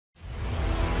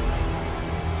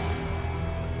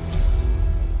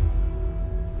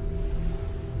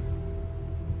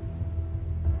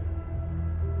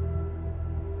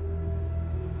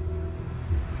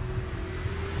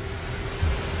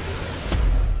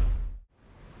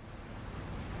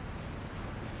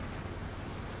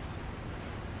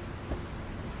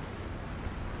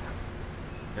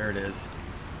it is.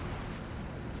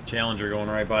 Challenger going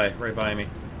right by me.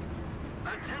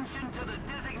 Attention to the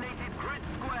designated grid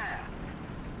square.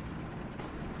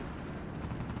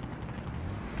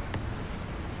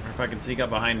 Or if I can sneak up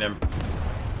behind him.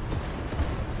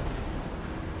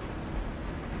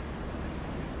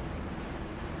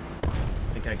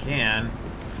 I think I can.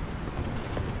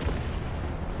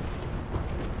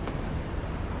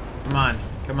 Come on,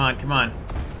 come on, come on.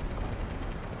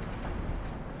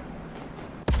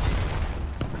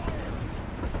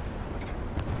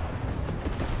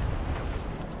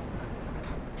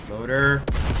 Loader.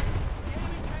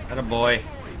 Attaboy.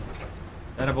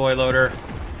 Attaboy, loader.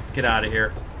 Let's get out of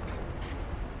here.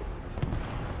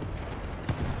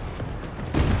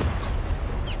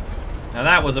 Now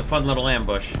that was a fun little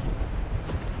ambush.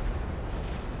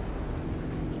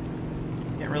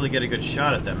 Can't really get a good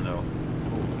shot at them, though.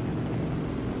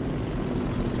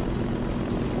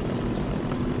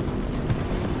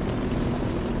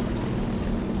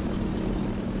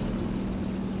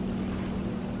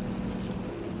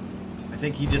 I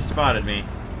think he just spotted me.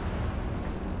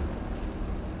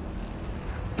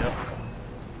 Yep.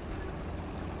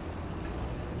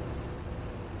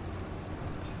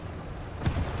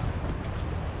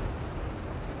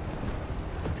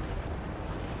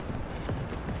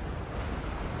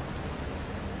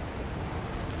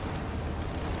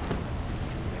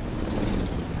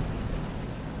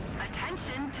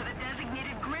 Attention to the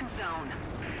designated grid zone.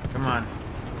 Come on.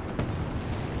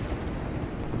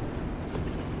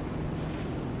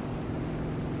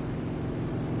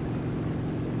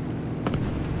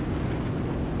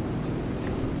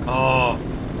 Oh,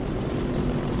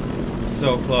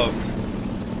 so close.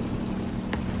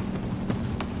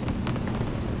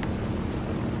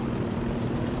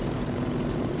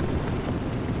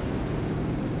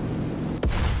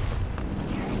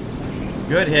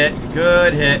 Good hit,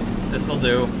 good hit. This'll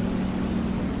do.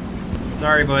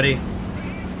 Sorry, buddy.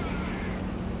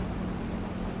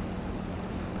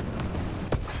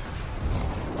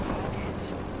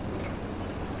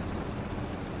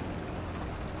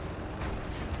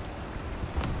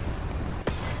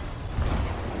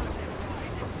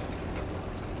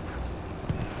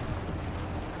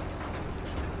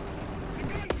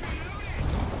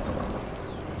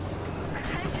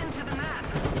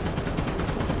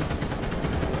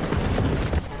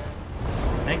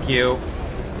 Thank you.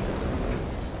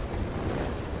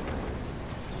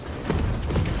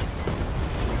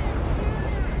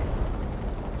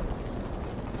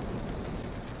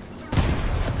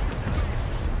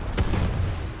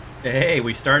 Hey,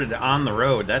 we started on the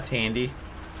road. That's handy.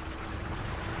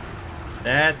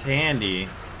 That's handy.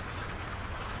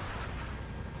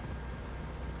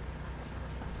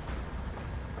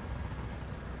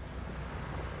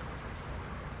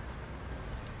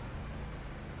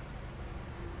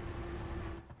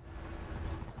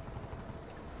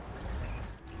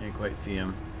 Can't quite see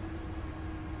him.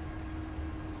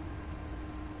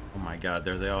 Oh my god,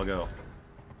 there they all go.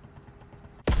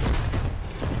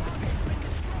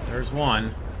 There's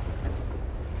one.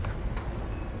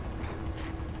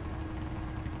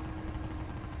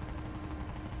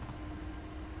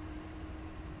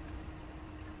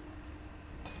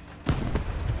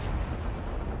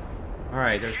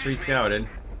 Alright, there's 3 scouted.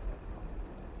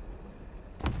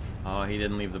 Oh, he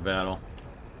didn't leave the battle.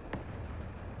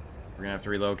 We're gonna have to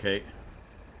relocate.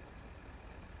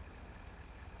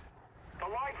 The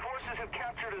Allied forces have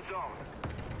captured a zone.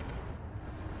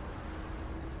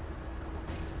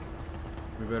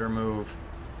 We better move.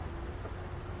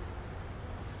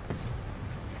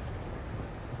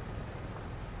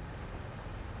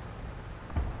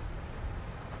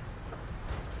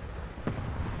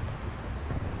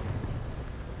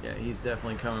 Yeah, he's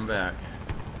definitely coming back.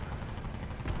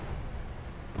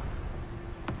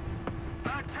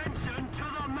 Attention to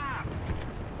the map.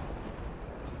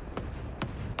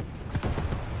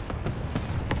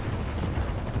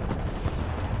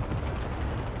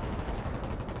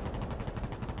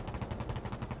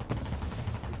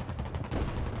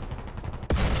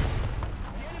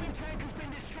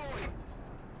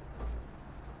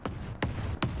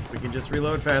 We can just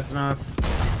reload fast enough.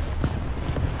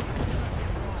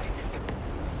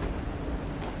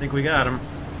 I think we got him.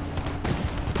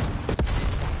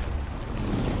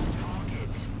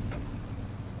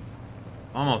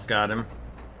 Almost got him.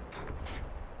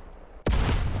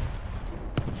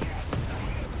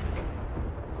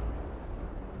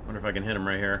 Wonder if I can hit him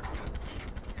right here.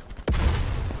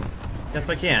 Yes,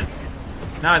 I can.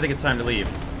 Now I think it's time to leave.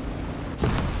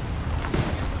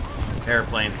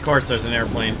 Airplane. Of course there's an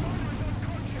airplane.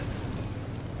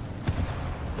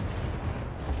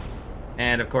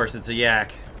 And of course it's a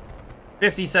yak.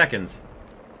 50 seconds.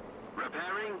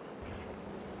 Repairing.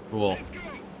 Cool. Let's go.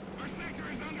 Our sector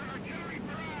is under artillery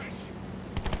barrage.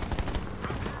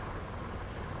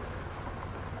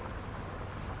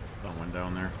 Someone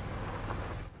down there.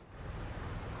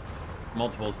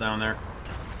 Multiples down there.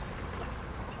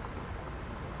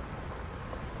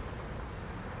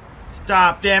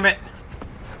 Stop, damn it!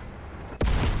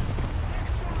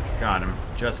 Got him.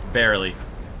 Just barely.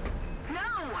 No.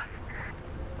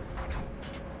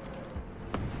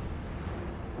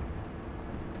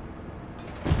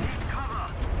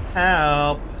 Cover.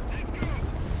 Help! Let's go.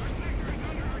 Our sector is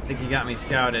under I think he got me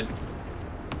scouted.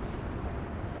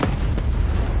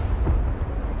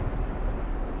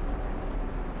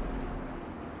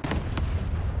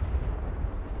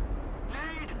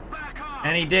 Lead back up.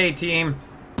 Any day, team.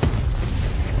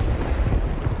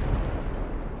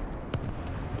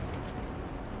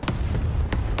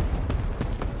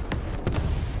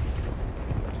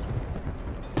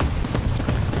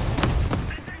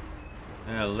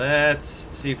 Let's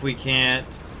see if we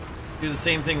can't do the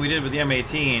same thing we did with the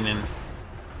M18 and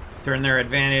turn their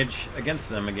advantage against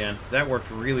them again. 'Cause that worked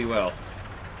really well.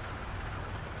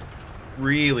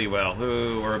 Really well.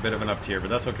 Ooh, we're a bit of an up tier, but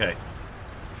that's okay.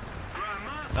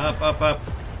 Up, up, up.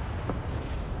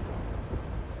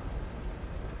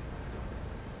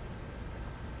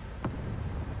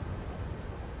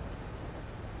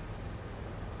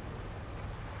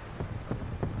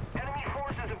 Enemy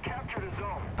forces have captured a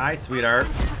zone. Hi, sweetheart.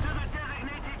 To the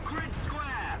designated grid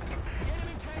square. The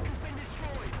enemy tank has been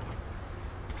destroyed.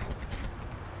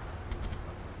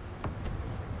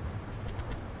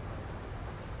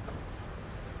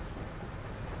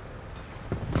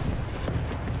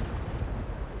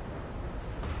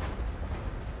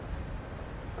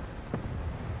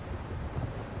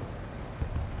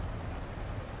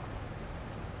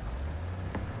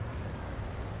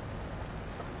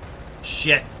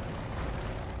 Shit.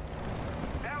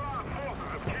 Allied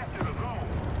forces have captured a zone.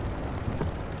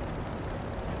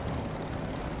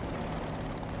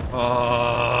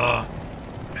 Oh,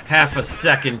 half a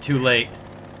second too late.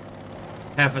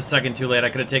 Half a second too late. I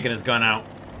could have taken his gun out.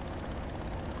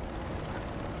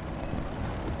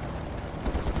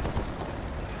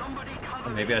 Somebody cover.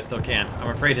 Maybe I still can. I'm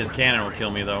afraid his cannon will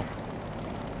kill me, though.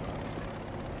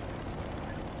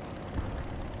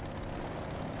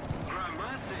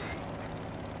 Gramercy.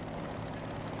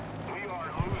 We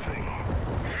are losing.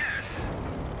 Yes.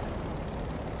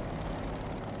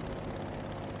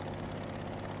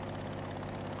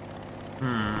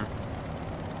 Hmm.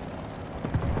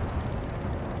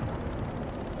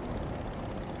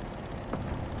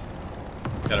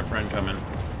 Got a friend coming.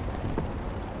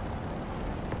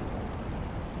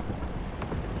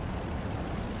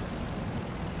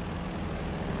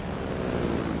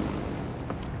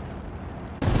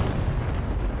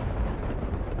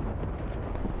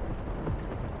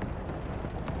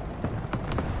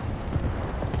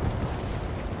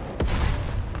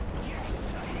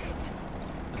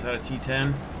 Is that a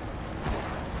T-10?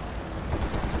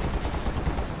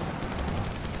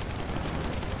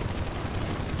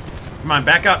 Come on,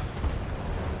 back up.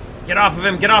 Get off of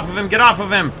him, get off of him, get off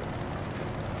of him!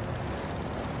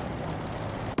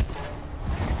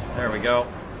 There we go.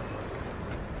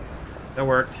 That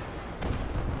worked.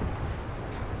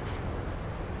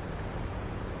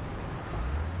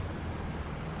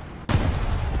 I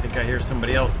think I hear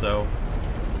somebody else, though.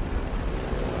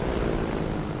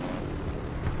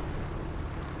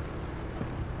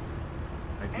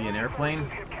 Might be an airplane.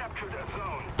 Have captured a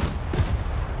zone.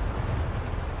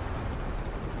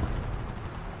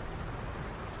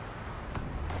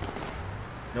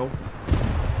 Nope.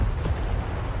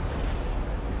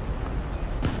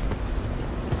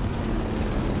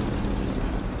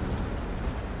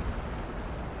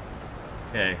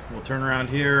 Okay, we'll turn around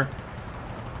here.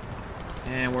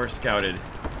 And we're scouted.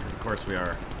 Because of course we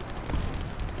are.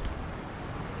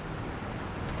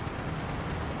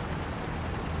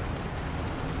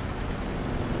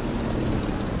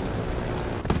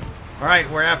 Alright,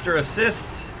 we're after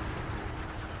assists.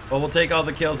 But we'll take all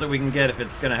the kills that we can get if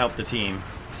it's going to help the team.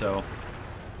 So.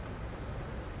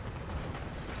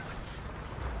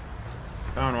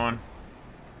 Found one.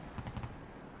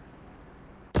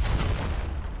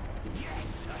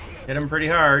 Hit him pretty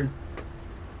hard.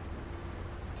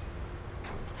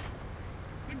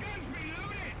 The gun's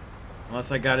reloaded.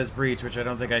 Unless I got his breach, which I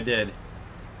don't think I did.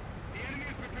 The enemy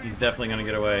is preparing He's definitely going to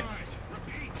get away. barrage.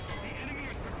 Repeat, the enemy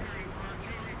is preparing for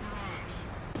artillery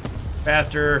barrage.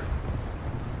 Faster.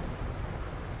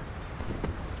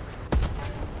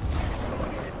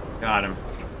 Got him.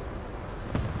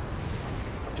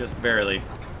 Just barely.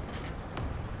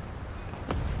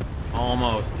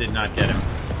 Almost did not get him.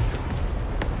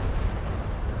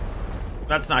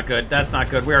 That's not good. That's not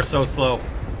good. We are so slow.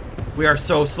 We are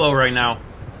so slow right now.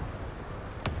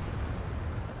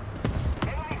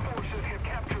 Enemy forces have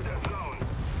captured a zone.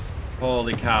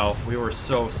 Holy cow. We were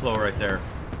so slow right there.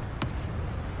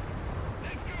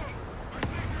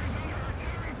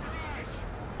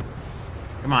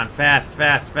 Come on, fast,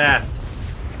 fast, fast.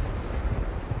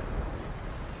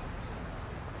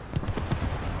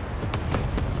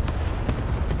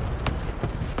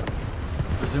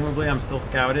 Presumably I'm still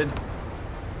scouted.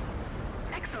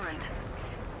 Excellent.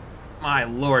 My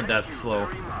lord, Thank that's you slow.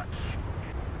 very much.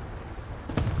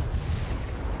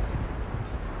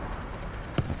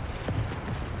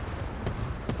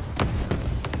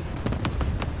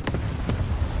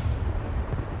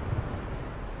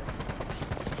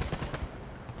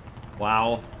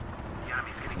 Wow. The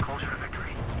enemy's getting closer to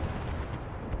victory.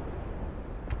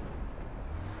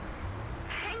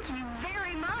 Thank you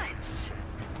very much.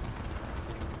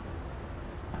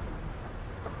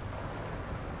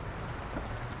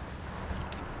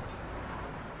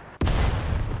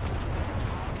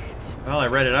 Well, I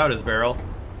read it out his barrel.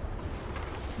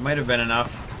 Might have been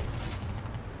enough.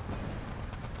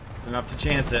 Enough to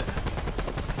chance it.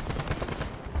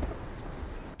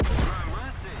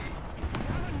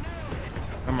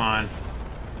 Come on.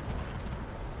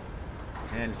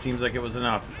 And it seems like it was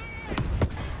enough.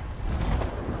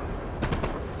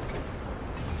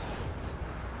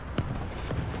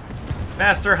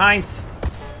 Faster, Heinz!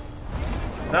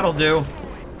 That'll do.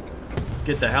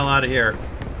 Get the hell out of here.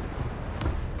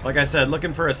 Like I said,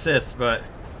 looking for assists, but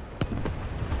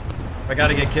if I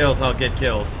gotta get kills, I'll get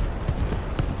kills.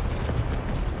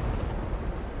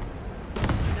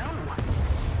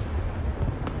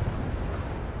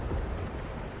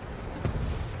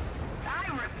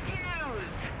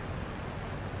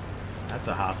 That's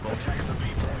a hostile.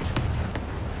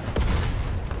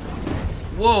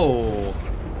 Whoa!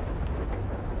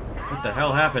 What the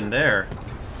hell happened there?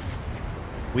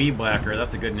 Wee Blacker,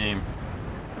 that's a good name.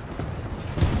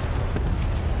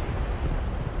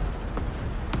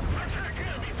 Attack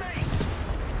enemy base!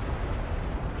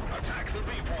 Attack the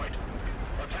B point!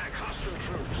 Attack hostile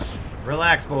troops!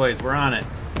 Relax, boys, we're on it.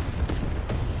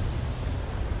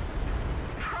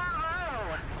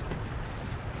 Bravo!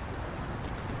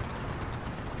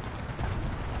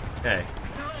 Okay.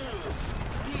 No!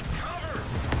 Need cover!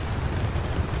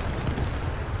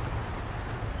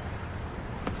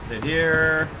 Sit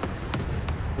here.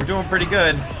 We're doing pretty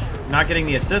good. Not getting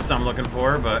the assists I'm looking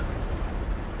for, but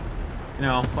you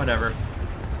know, whatever.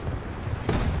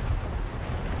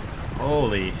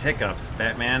 Holy hiccups,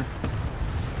 Batman.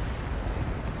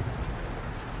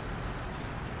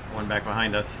 One back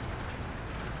behind us.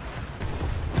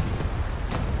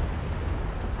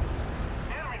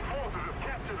 Enemy forces have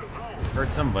captured a zone.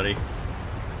 Heard somebody.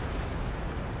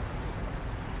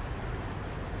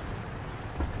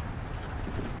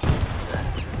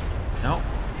 Nope.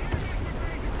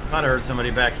 Thought I heard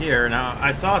somebody back here. Now,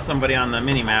 I saw somebody on the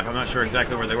mini-map. I'm not sure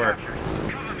exactly where they were.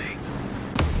 Cover me.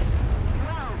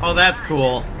 Oh, that's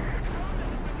cool.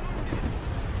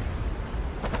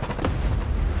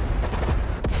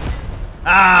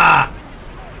 Ah!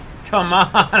 Come on,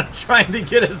 I'm trying to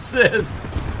get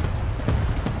assists.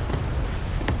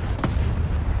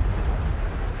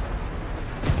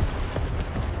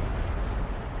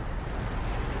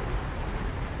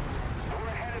 We're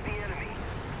ahead of the enemy.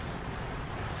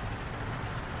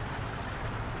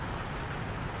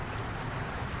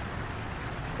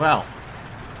 Well.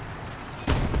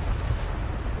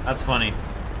 That's funny.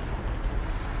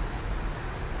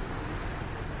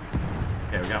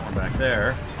 Okay, we got one back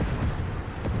there.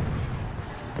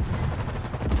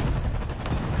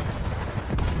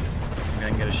 Maybe I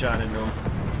can get a shot into him.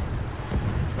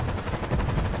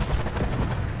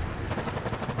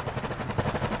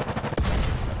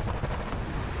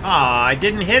 Aw, I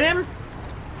didn't hit him?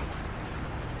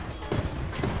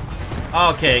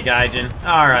 Okay, Gaijin.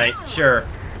 Alright, sure.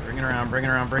 Bring it around, bring it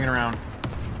around, bring it around.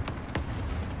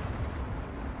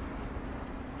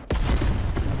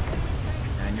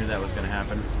 I knew that was going to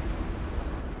happen.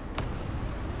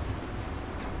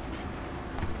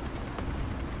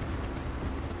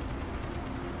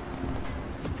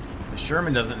 The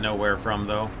Sherman doesn't know where from,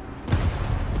 though.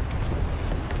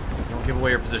 Don't give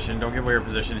away your position. Don't give away your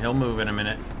position. He'll move in a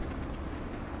minute.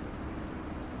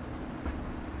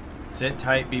 Sit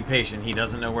tight, be patient. He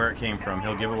doesn't know where it came from.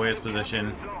 He'll give away his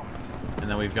position, and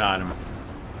then we've got him.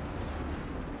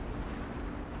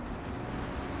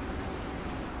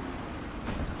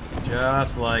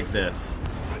 Just like this.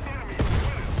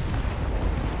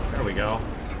 There we go.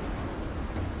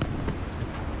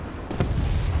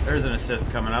 There's an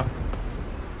assist coming up.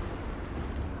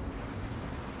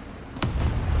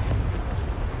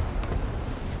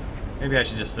 Maybe I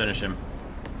should just finish him.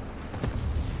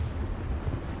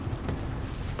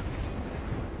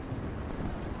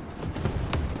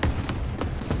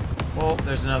 Oh,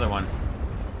 there's another one.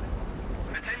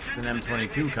 An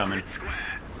M22 coming.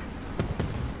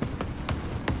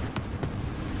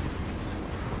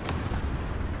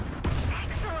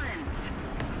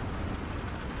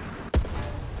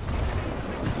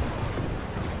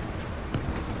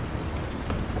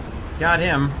 Got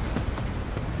him.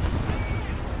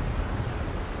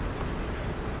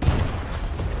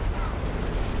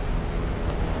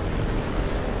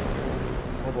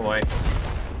 Oh boy.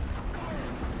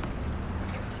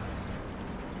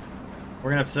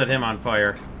 We're gonna have to set him on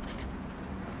fire.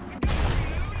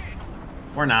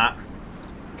 Or not.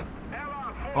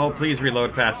 Oh, please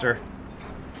reload faster.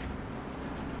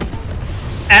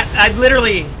 I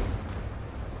literally...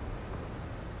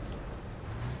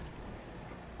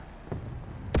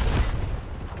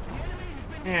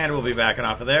 And we'll be backing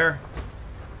off of there.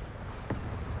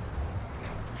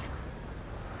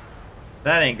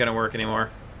 That ain't gonna work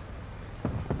anymore.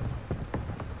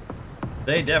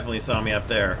 They definitely saw me up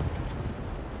there.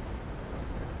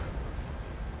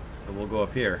 So we'll go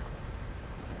up here.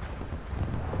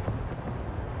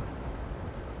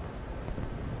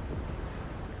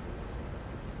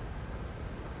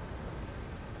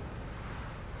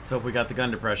 Let's hope we got the gun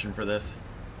depression for this.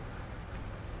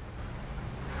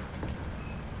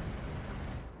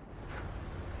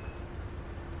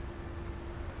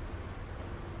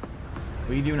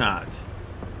 We do not.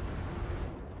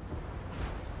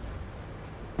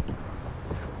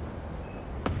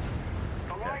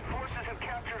 Allied forces have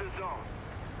captured a zone.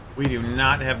 We do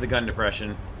not have the gun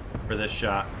depression for this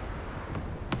shot.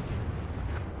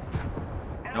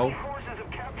 Nope. Enemy forces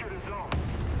have captured a zone.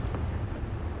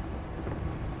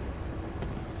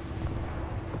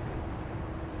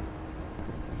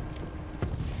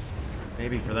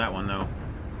 Maybe for that one, though.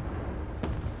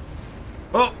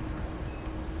 Oh!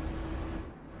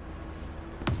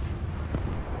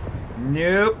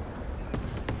 Nope.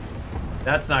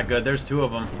 That's not good. There's two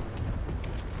of them.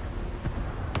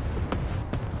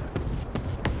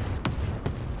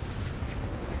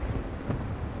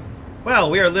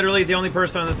 Well, we are literally the only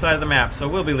person on this side of the map, so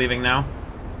we'll be leaving now.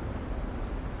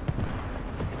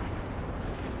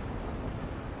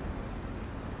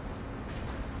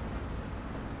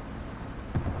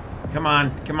 Come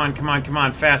on, come on, come on, come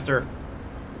on, faster.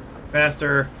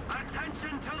 Faster.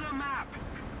 Attention to the map.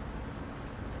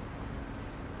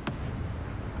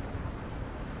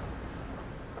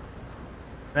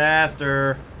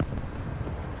 Faster.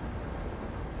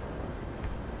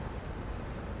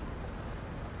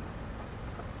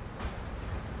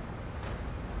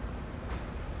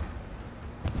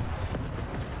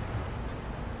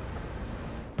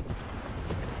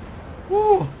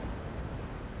 Woo!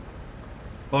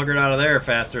 Buggered out of there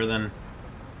faster than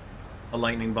a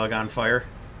lightning bug on fire.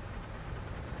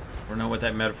 Don't know what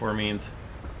that metaphor means.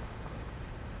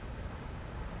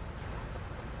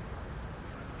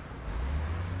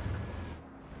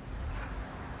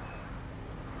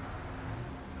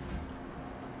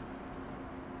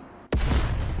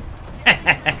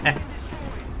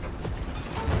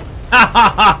 Ha ha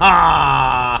ha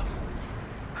ha!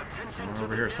 Attention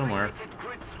Over here somewhere.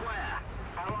 grid square.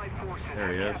 Allied forces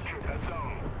There he have is. captured a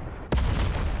zone.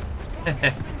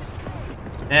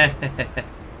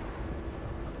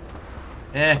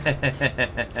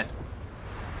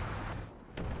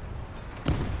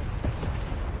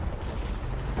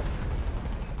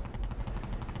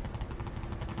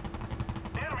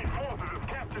 Enemy forces have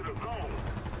captured a zone.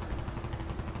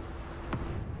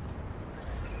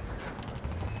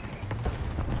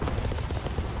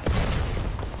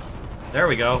 There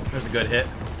we go. There's a good hit.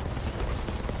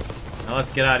 Now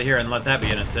let's get out of here and let that be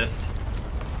an assist.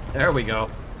 There we go.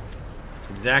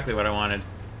 Exactly what I wanted.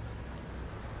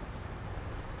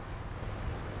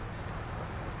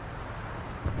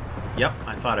 Yep,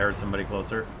 I thought I heard somebody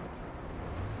closer.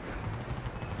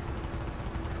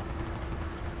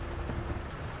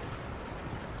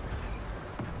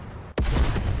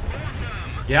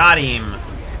 Got him!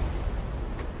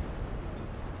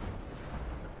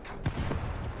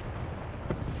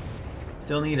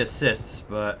 Still need assists,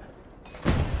 but...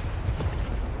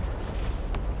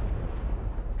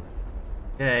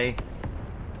 Okay.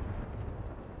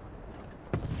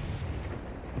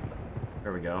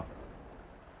 There we go.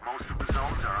 Most of the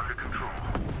zones are under control.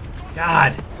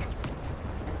 God!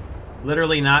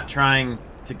 Literally not trying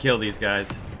to kill these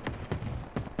guys.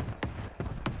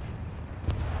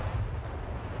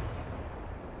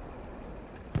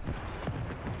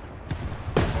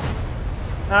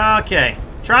 Okay.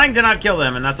 Trying to not kill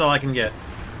them, and that's all I can get.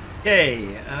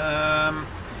 Okay.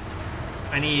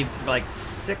 I need, like,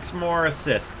 6 more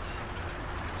assists.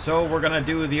 So we're gonna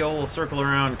do the old circle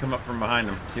around and come up from behind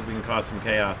them. See if we can cause some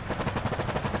chaos.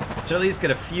 Should at least get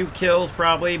a few kills,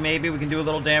 probably. Maybe we can do a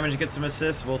little damage and get some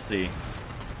assists. We'll see.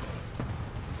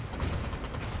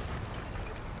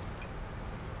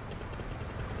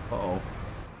 Uh-oh.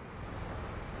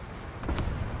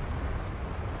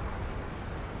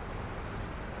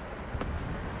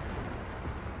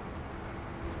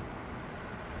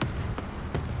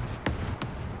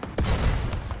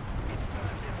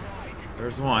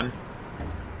 There's one.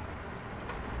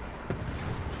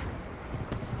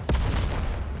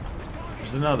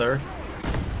 There's another.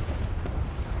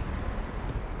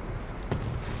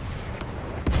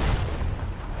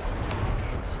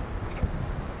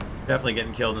 Definitely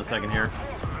getting killed in a second here.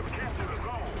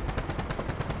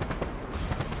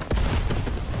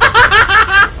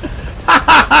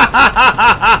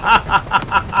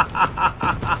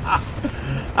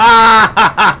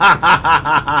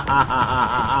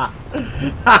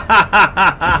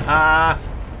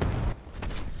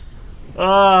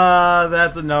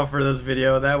 That's enough for this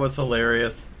video. That was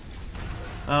hilarious.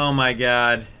 Oh my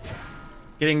god.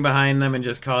 Getting behind them and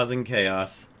just causing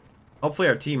chaos. Hopefully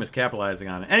our team is capitalizing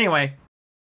on it. Anyway,